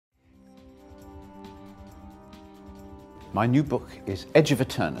My new book is Edge of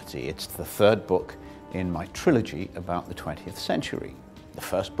Eternity. It's the third book in my trilogy about the 20th century. The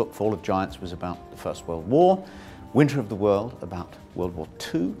first book, Fall of Giants, was about the First World War, Winter of the World about World War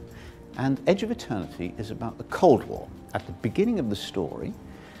II, and Edge of Eternity is about the Cold War. At the beginning of the story,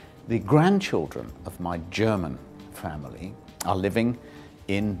 the grandchildren of my German family are living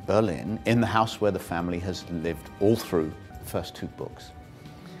in Berlin, in the house where the family has lived all through the first two books.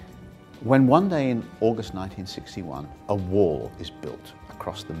 When one day in August 1961, a wall is built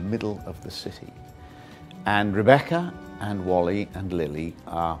across the middle of the city, and Rebecca and Wally and Lily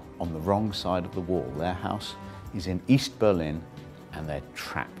are on the wrong side of the wall. Their house is in East Berlin and they're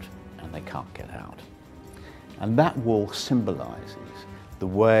trapped and they can't get out. And that wall symbolizes the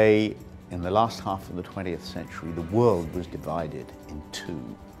way in the last half of the 20th century the world was divided in two.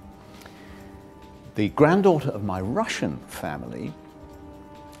 The granddaughter of my Russian family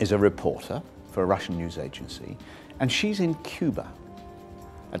is a reporter for a Russian news agency, and she's in Cuba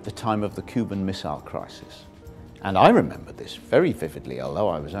at the time of the Cuban Missile Crisis. And I remember this very vividly, although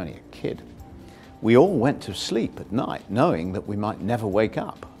I was only a kid. We all went to sleep at night knowing that we might never wake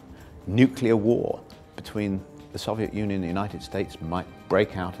up. Nuclear war between the Soviet Union and the United States might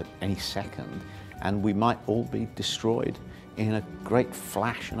break out at any second, and we might all be destroyed in a great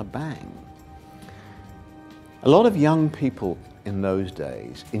flash and a bang. A lot of young people in those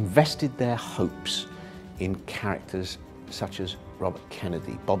days invested their hopes in characters such as Robert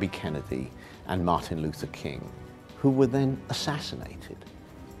Kennedy, Bobby Kennedy, and Martin Luther King, who were then assassinated,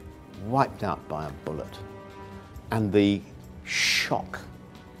 wiped out by a bullet. And the shock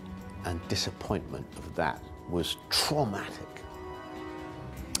and disappointment of that was traumatic.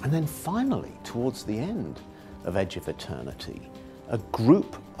 And then finally, towards the end of Edge of Eternity, a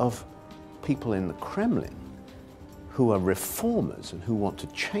group of people in the Kremlin who are reformers and who want to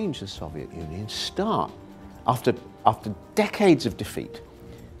change the Soviet Union start, after decades of defeat,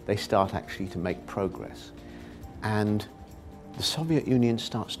 they start actually to make progress. And the Soviet Union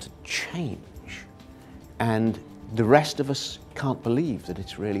starts to change. And the rest of us can't believe that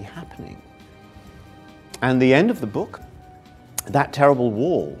it's really happening. And the end of the book, that terrible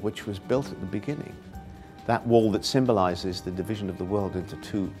wall which was built at the beginning, that wall that symbolizes the division of the world into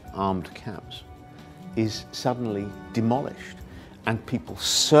two armed camps, is suddenly demolished, and people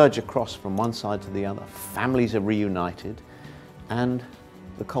surge across from one side to the other. Families are reunited, and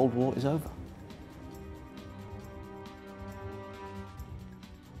the Cold War is over.